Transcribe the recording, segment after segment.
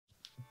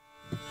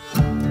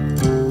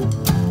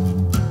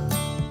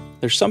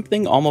There's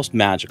something almost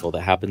magical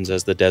that happens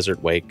as the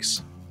desert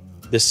wakes.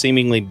 This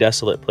seemingly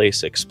desolate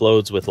place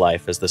explodes with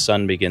life as the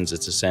sun begins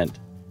its ascent.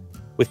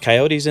 With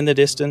coyotes in the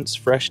distance,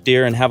 fresh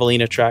deer and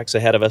javelina tracks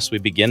ahead of us, we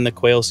begin the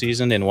quail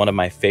season in one of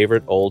my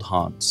favorite old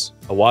haunts.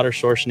 A water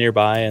source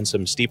nearby and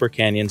some steeper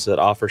canyons that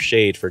offer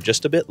shade for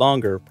just a bit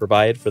longer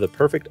provide for the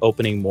perfect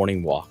opening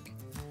morning walk.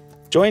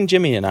 Join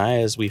Jimmy and I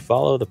as we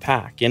follow the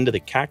pack into the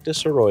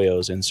cactus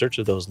arroyos in search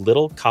of those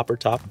little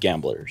copper-top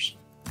gamblers.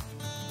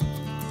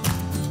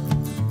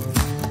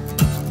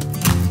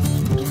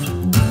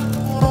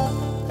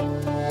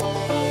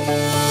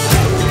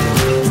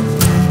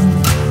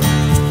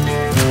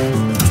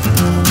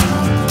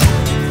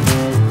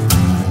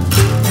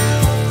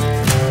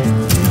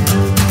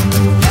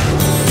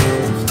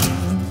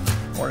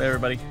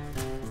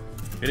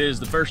 It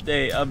is the first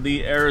day of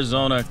the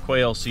Arizona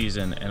quail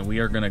season, and we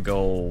are gonna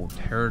go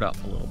tear it up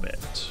a little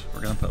bit.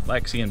 We're gonna put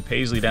Lexi and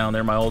Paisley down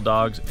there, my old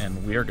dogs,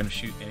 and we are gonna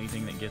shoot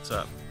anything that gets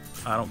up.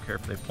 I don't care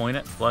if they point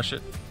it, flush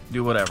it,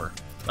 do whatever.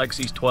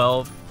 Lexi's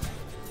 12,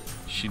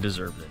 she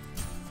deserves it.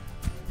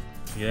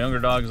 The younger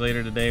dogs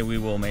later today, we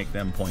will make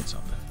them point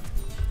something.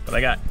 But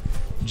I got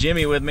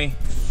Jimmy with me,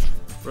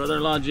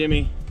 brother-in-law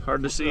Jimmy,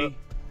 hard to see,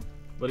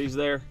 but he's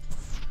there.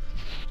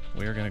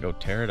 We are gonna go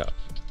tear it up.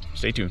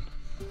 Stay tuned.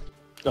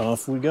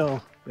 Off we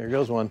go. There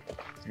goes one.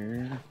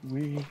 Here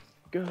we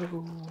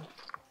go.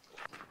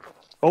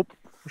 Oh,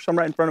 there's some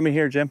right in front of me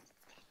here, Jim.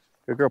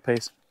 Good girl,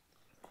 Pace.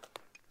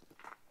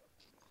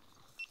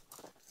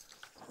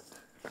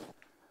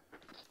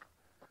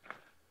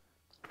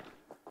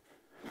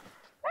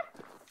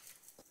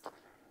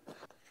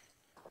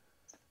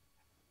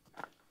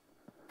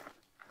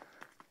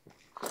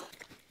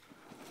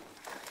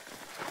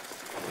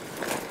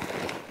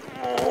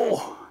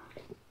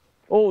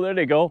 Oh, there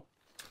they go.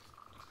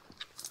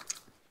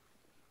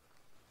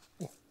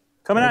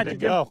 Coming at you,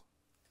 Jim. Go.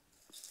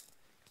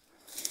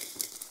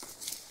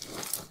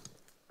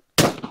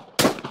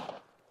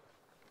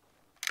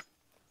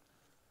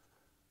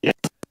 Yeah.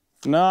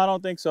 No, I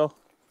don't think so.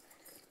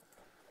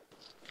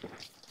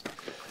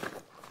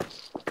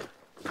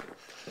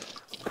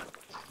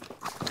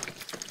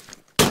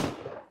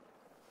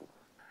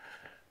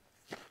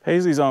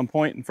 Paisley's on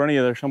point in front of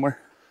you there somewhere.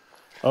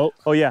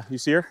 Oh yeah, you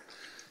see her?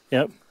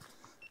 Yep.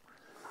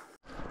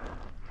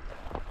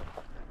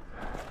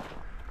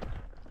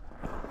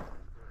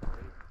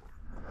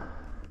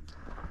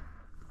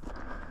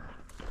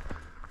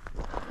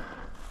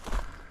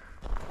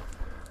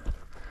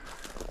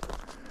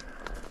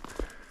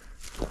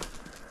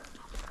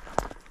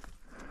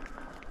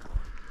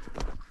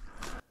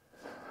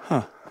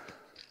 Huh.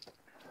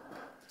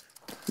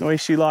 The way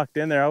she locked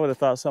in there, I would have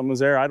thought something was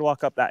there. I'd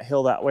walk up that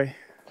hill that way.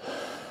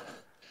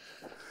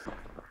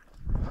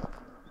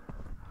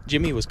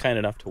 Jimmy was kind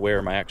enough to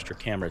wear my extra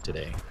camera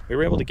today. We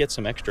were able to get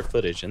some extra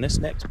footage, and this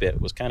next bit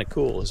was kind of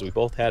cool as we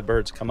both had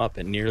birds come up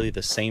at nearly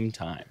the same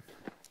time.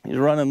 He's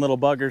running little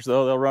buggers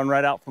though. They'll run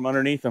right out from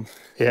underneath them.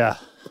 Yeah.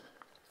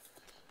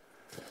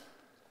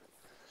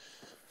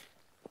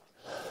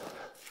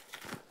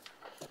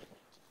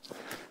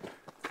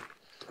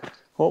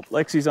 Oh,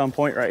 Lexi's on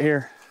point right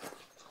here.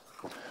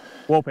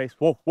 Whoa, Pace.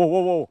 Whoa, whoa,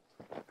 whoa, whoa.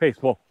 Pace,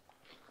 whoa.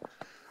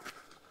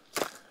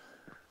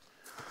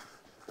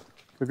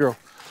 Good girl.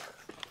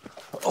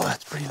 Oh,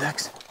 that's pretty,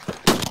 Lex.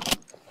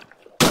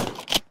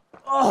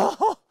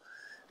 Oh,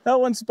 that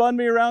one spun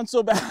me around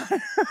so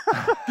bad.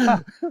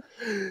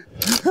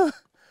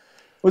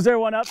 Was there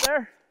one up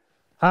there?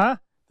 Huh?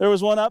 There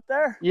was one up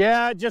there?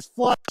 Yeah, it just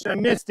flushed. I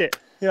missed it.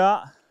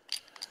 Yeah.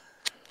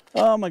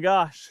 Oh my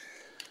gosh.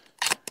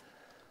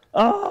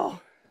 Oh.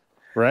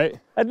 Right?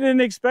 I didn't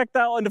expect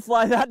that one to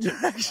fly that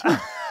direction.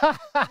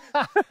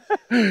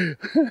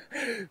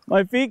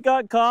 My feet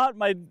got caught.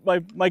 My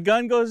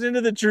gun goes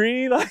into the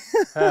tree.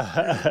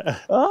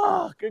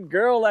 Oh, good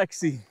girl,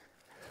 Lexi.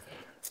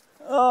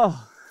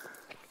 Oh.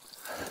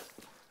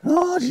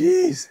 Oh,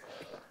 geez.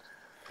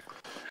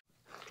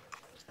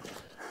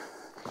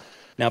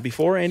 Now,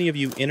 before any of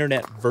you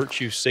internet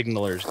virtue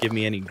signalers give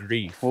me any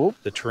grief,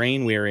 the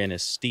terrain we are in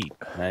is steep,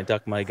 and I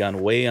duck my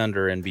gun way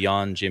under and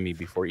beyond Jimmy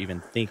before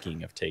even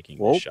thinking of taking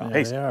the shot.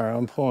 They are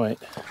on point.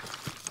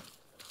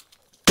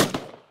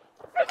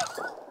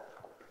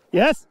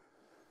 Yes?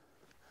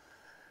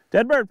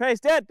 Dead bird, Pace,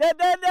 dead. Hey!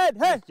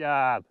 Good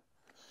job.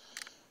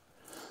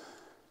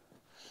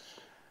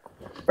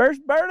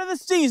 First bird of the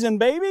season,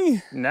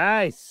 baby.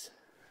 Nice.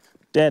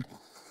 Dead.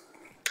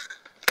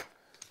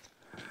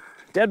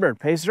 Dead bird,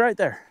 Pace is right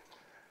there.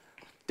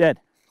 Dead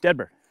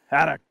bird.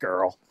 Atta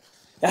girl.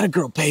 Atta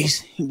girl,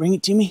 Pace. You bring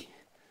it to me?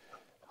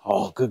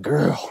 Oh, good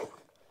girl.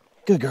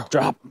 Good girl.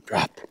 Drop.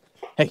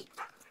 Hey.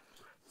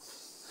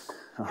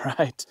 All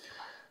right.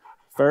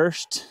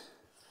 First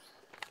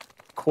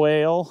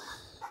quail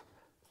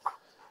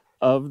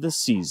of the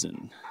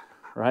season.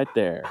 Right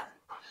there.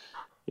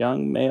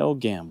 Young male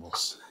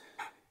gambles.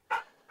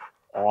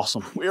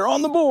 Awesome. We're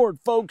on the board,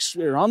 folks.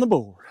 We're on the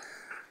board.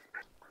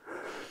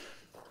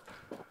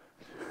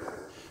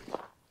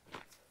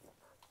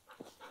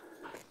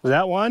 Was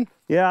that one?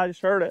 Yeah, I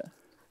just heard it.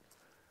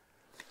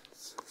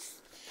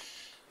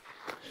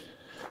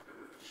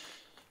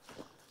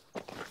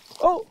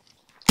 Oh.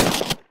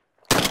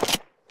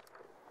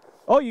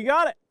 Oh, you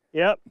got it.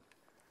 Yep.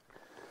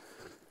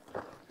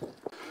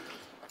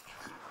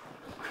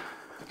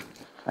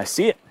 I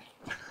see it.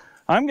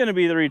 I'm gonna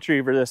be the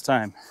retriever this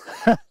time.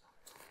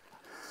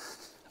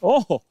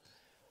 Oh,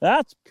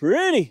 that's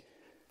pretty.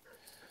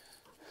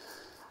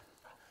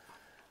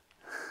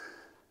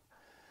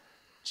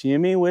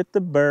 Jimmy with the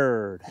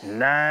bird.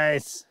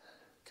 Nice.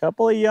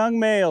 Couple of young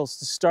males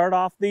to start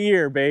off the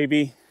year,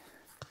 baby.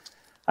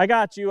 I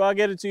got you. I'll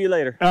get it to you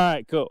later. All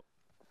right, cool.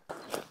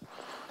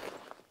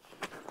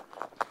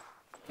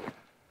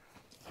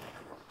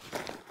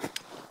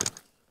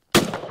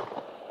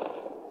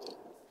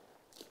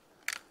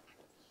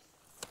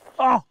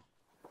 Oh,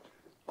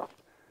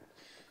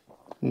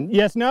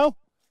 Yes, no?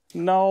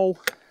 no.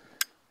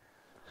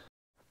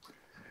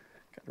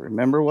 Gotta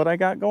remember what I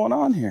got going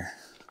on here.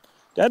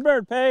 Dead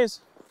bird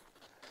pays.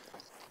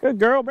 Good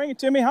girl, bring it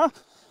to me, huh?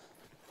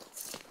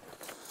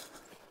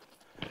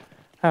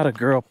 How the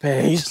girl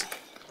pays.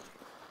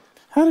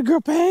 How the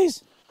girl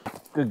pays.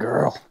 Good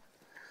girl.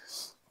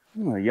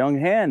 Ooh, a young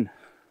hen.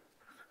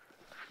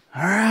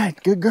 All right,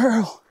 good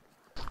girl.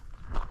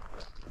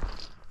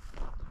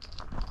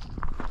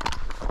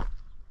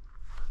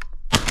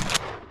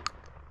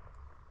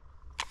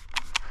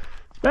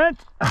 Bent.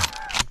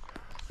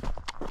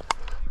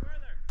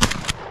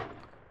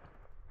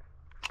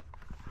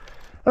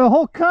 A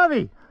whole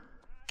covey.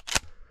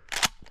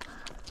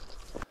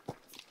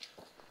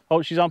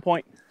 Oh, she's on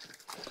point.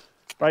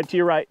 Right to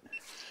your right.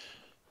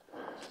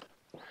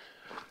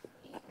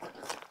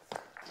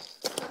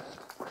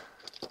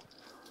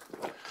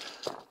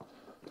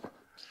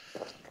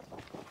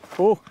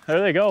 Oh,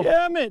 there they go.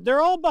 Damn it,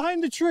 they're all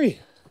behind the tree.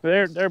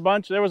 They're a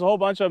bunch. There was a whole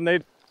bunch of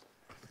them.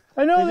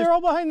 I know, They they're just-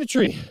 all behind the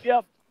tree.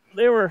 Yep,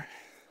 they were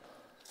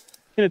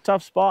in a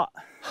tough spot.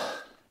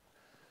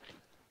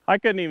 I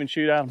couldn't even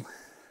shoot at them.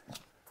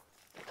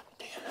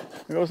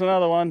 There goes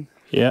another one.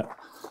 Yeah.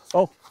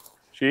 Oh,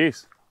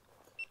 jeez.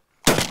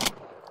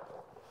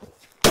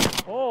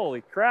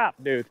 Holy crap,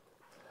 dude.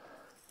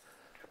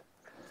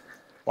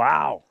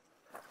 Wow.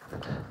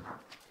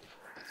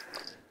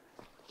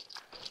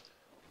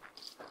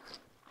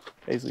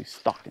 Paisley's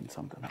stalking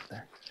something up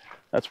there.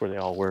 That's where they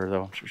all were,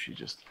 though. I'm sure she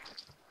just...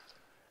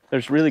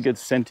 There's really good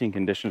scenting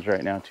conditions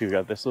right now, too.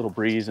 Got this little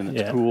breeze and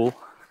it's Yeah. cool.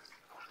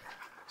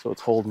 So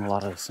it's holding a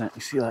lot of the scent.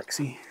 You see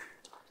Lexi?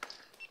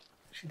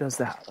 She does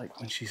that, like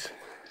when she's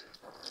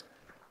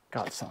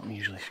got something,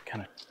 usually she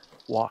kind of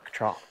walk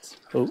trots.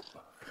 Oh.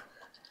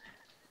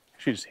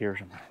 She just hears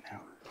them right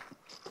now.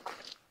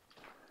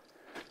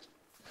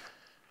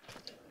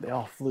 They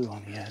all flew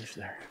on the edge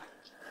there.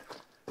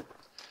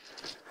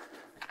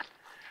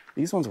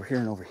 These ones we're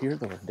hearing over here,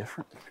 though, are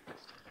different.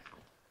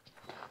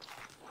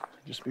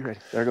 Just be ready.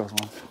 There goes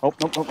one. Oh,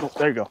 nope, nope, nope.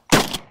 There you go.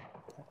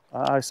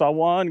 I saw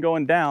one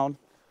going down.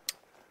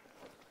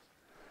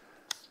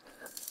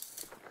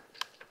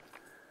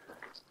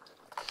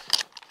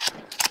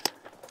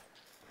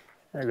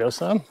 There goes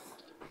some.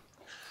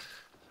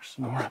 There's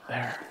some more up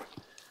there.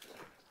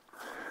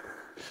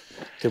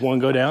 Did one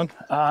go down?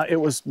 It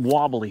was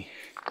wobbly.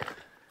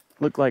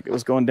 Looked like it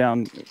was going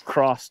down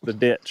across the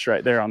ditch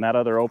right there on that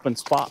other open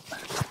spot.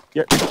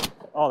 Yeah.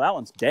 Oh, that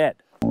one's dead.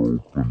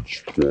 Open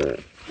spot.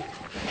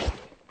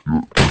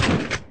 Oh,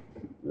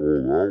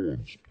 that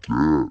one's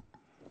dead.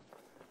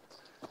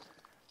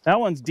 That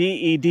one's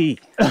DED.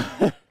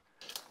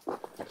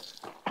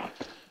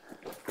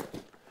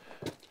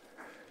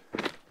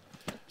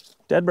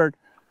 Dead bird.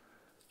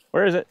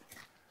 Where is it?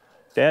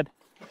 Dead.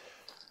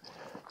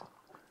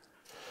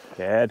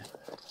 Dead.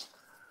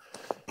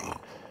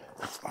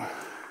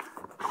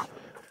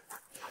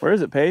 Where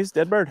is it, Paige?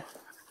 Dead bird.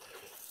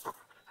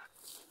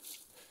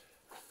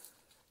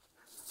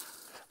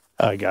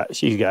 I got it.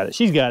 She's got it.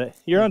 She's got it.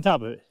 You're on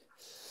top of it.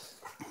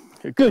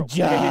 Good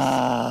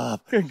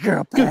job. Good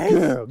girl, Good Paige.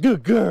 girl.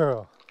 Good girl.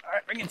 All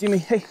right, bring it to me.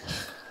 Hey,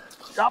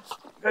 stop.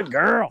 Good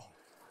girl.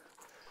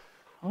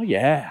 Oh,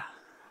 yeah.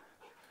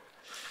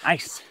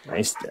 Nice.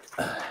 Nice.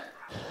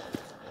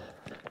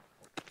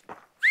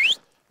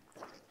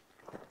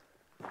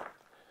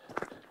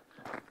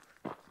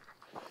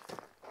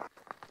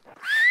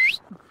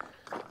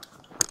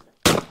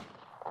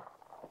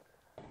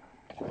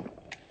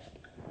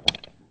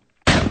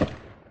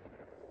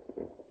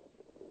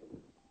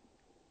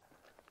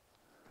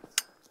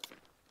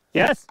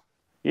 Yes?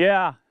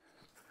 Yeah.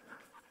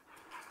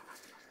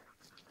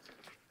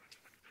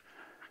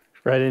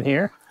 Right in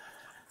here?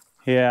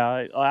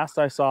 Yeah, last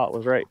I saw it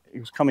was right, it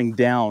was coming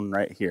down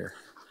right here.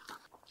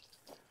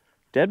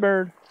 Dead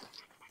bird.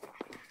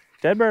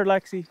 Dead bird,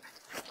 Lexi.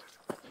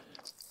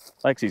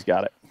 Lexi's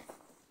got it.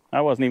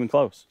 I wasn't even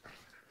close.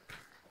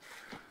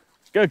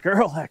 Good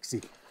girl,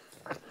 Lexi.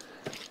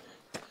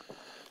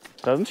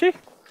 Doesn't she?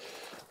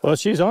 Well,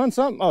 she's on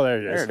something. Oh, there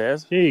it is. There it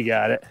is. She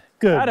got it.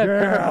 Good Atta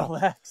girl.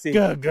 Lexi.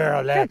 Good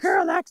girl, Lex. Good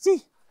girl,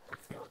 Lexi.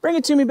 Bring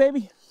it to me,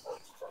 baby.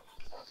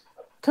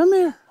 Come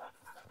here.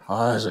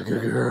 Oh, that's a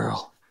good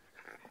girl.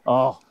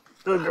 Oh,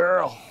 good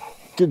girl.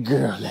 Good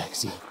girl,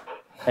 Lexi.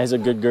 That's a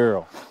good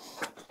girl.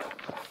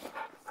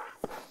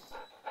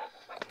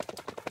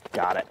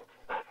 Got it.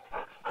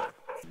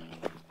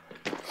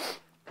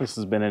 This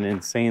has been an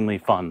insanely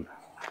fun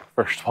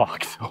first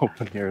walk to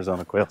open the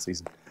Arizona quail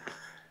season.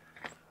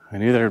 I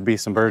knew there'd be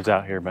some birds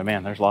out here, but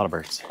man, there's a lot of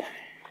birds.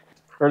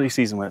 Early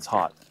season when it's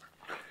hot,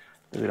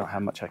 we don't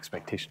have much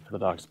expectation for the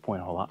dogs to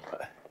point a whole lot,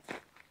 but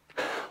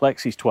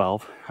Lexi's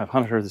 12. I've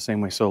hunted her the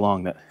same way so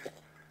long that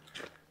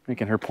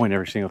making her point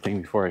every single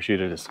thing before I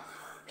shoot it is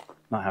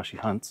not how she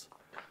hunts.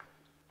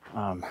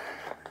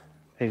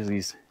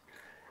 Paisley's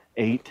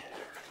 8.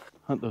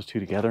 Hunt those two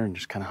together and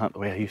just kind of hunt the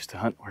way I used to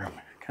hunt, where I'm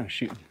kind of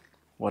shooting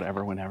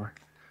whatever, whenever.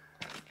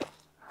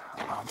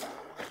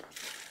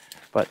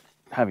 But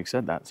having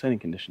said that, setting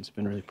conditions have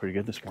been really pretty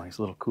good this morning. It's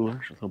a little cooler,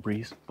 there's a little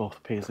breeze.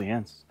 Both Paisley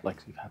and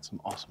Lexi have had some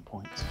awesome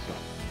points. So,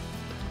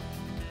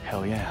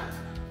 hell yeah,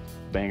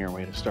 banger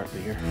way to start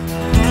the year.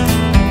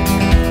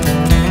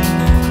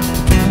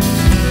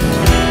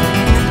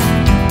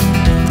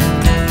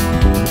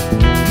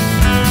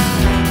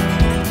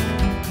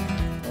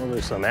 Oh,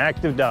 there's some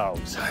active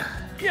dogs.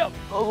 Yep,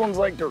 those ones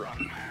like to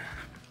run.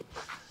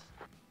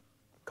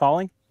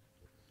 Calling?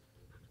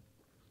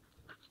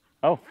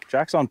 Oh,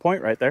 Jack's on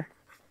point right there.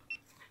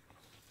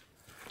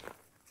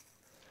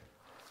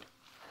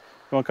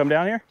 You want to come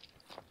down here?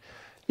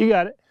 You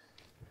got it.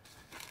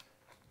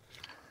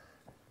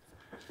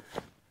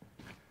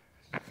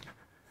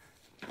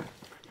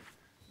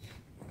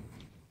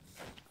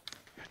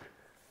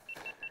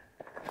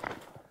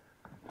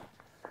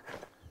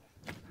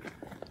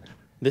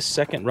 This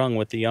second rung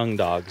with the young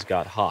dogs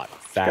got hot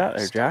fast. Got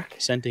there, Jack.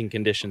 Scenting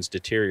conditions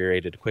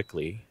deteriorated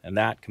quickly, and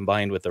that,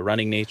 combined with the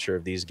running nature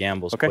of these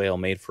Gambles quail,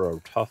 made for a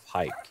tough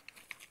hike.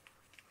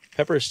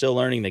 Pepper is still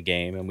learning the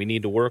game, and we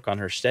need to work on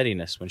her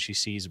steadiness when she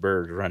sees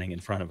birds running in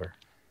front of her.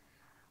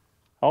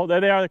 Oh,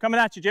 there they are. They're coming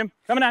at you, Jim.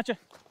 Coming at you.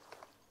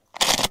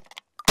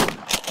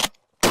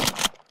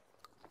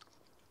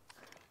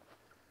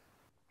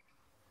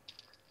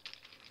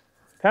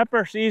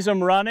 Pepper sees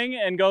them running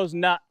and goes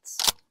nuts.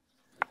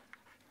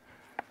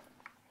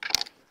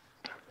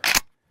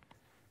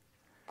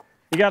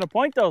 You got to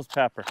point those,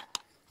 Pepper.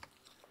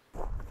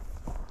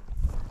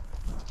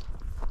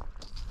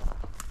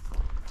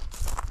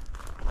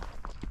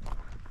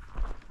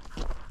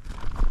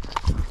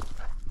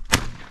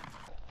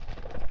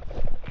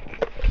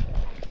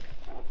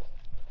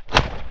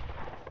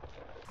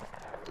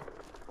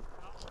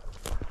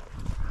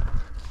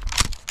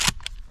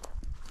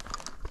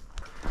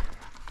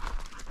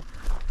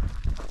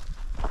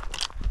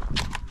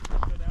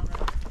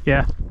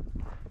 Yeah,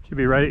 should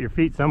be right at your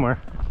feet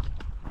somewhere.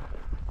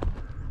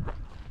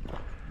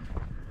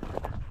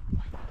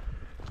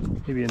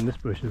 Maybe in this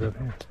bushes up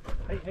here.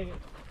 Hey, you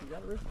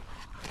got it, Roo?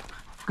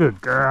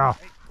 Good girl.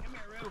 Hey, come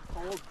here, Roo.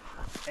 Hold.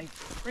 Hey,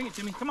 bring it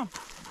to me. Come on.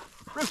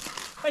 Roo,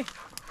 hey,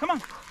 come on.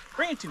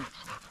 Bring it to me.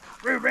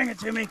 Roo, bring it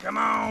to me. Come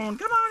on.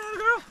 Come on, little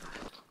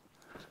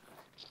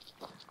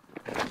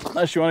girl.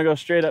 Unless you want to go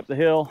straight up the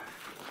hill.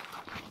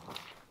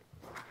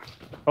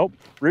 Oh,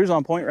 Roo's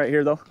on point right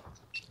here, though.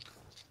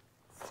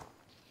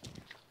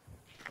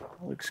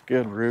 Looks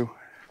good, Roo.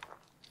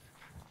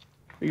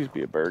 Please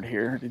be a bird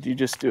here. Did you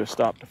just do a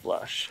stop to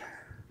flush?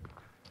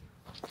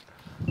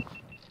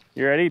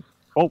 You ready?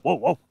 Whoa, whoa,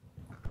 whoa.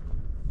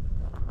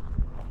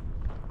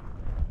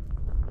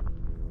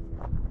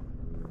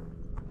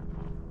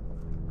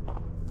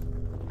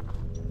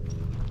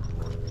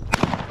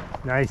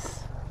 Nice.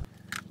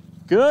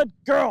 Good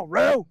girl,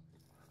 Roo.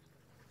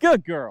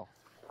 Good girl.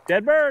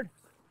 Dead bird.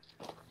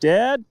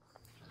 Dead.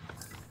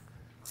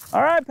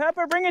 All right,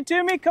 Pepper, bring it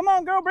to me. Come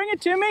on, girl, bring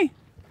it to me.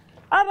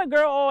 Atta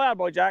girl. Oh,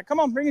 attaboy, Jack. Come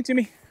on, bring it to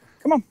me.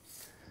 Come on.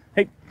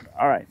 Hey,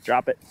 all right,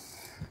 drop it.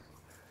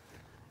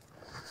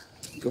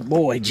 Good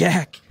boy,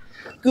 Jack.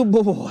 Good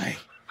boy.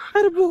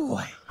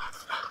 Attaboy.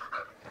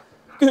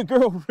 Good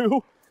girl,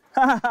 Roo.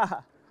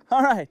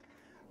 All right,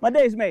 my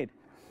day's made.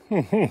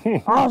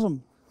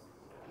 Awesome.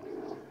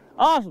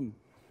 Awesome.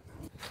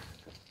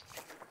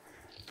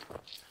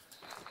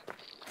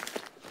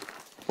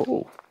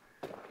 Oh.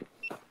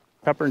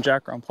 Pepper and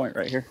Jack are on point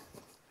right here.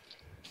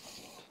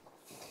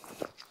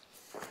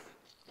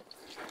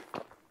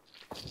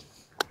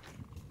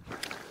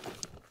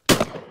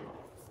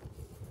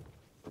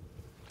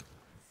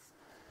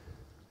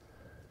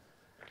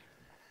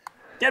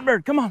 Dead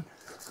bird, come on.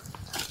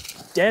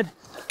 Dead.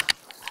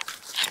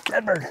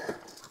 Dead bird.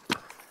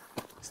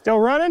 Still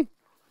running?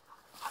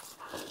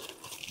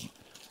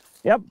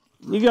 Yep,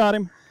 you got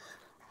him.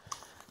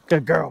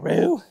 Good girl,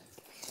 Roo.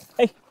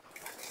 Hey,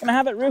 can I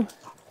have it, Roo?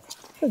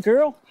 Good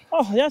girl.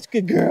 Oh, that's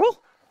good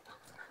girl.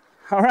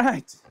 All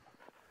right.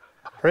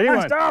 Pretty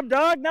Nice one. job,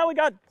 dog. Now we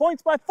got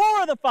points by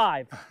 4 of the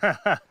 5.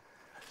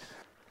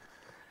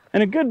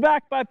 And a good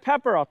back by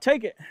Pepper. I'll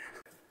take it.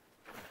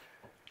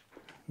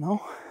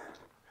 No.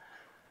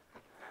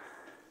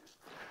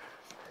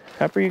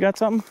 Pepper, you got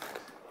something?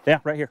 Yeah,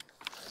 right here.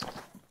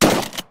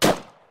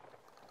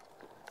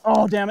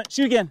 Oh, damn it.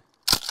 Shoot again.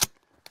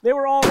 They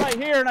were all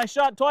right here, and I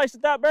shot twice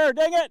at that bird.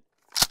 Dang it.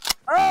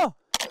 Oh.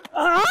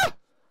 Ah!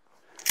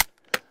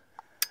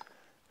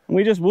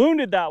 We just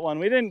wounded that one.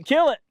 We didn't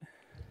kill it.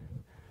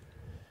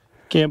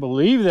 Can't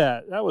believe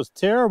that. That was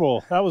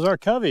terrible. That was our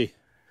covey.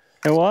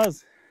 It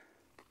was.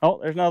 Oh,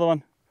 there's another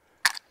one.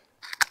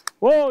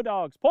 Whoa,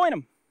 dogs, point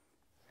them.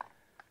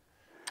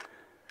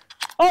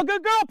 Oh,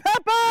 good girl,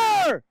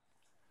 Pepper!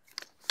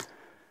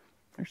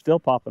 They're still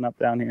popping up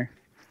down here.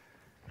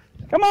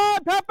 Come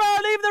on, Pepper,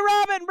 leave the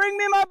robin, bring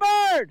me my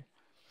bird.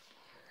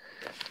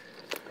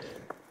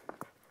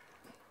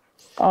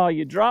 Oh,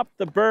 you dropped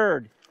the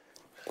bird.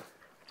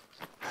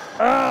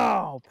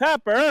 Oh,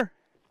 Pepper.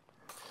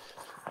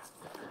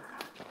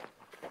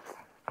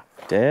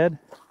 Dead.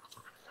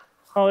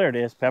 Oh, there it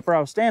is, Pepper. I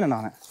was standing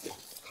on it.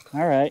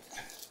 All right.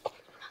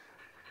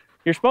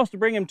 You're supposed to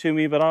bring him to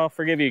me, but I'll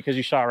forgive you because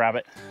you shot a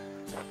rabbit.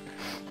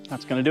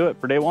 That's gonna do it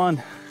for day one.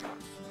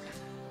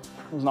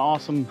 It was an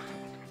awesome,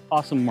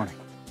 awesome morning.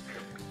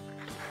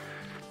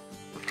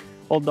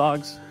 Old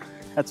dogs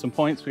had some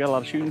points. We got a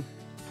lot of shooting.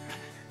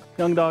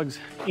 Young dogs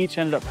each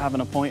ended up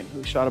having a point.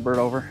 We shot a bird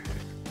over,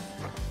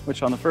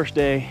 which on the first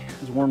day,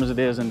 as warm as it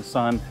is in the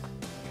sun,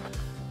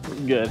 was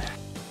good.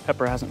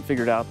 Pepper hasn't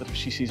figured out that if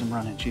she sees him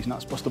running, she's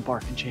not supposed to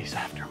bark and chase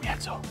after him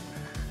yet, so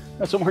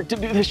got some work to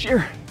do this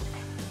year.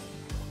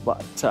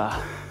 But it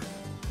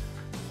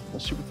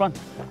was super fun.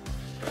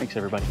 Thanks,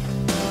 everybody.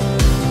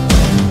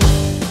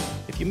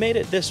 If you made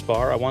it this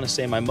far, I want to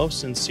say my most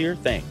sincere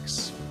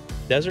thanks.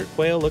 Desert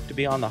quail look to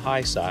be on the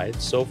high side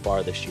so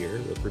far this year,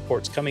 with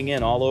reports coming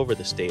in all over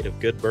the state of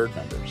good bird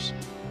numbers.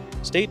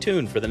 Stay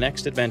tuned for the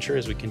next adventure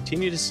as we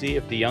continue to see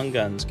if the young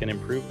guns can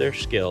improve their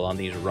skill on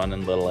these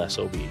running little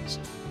SOBs.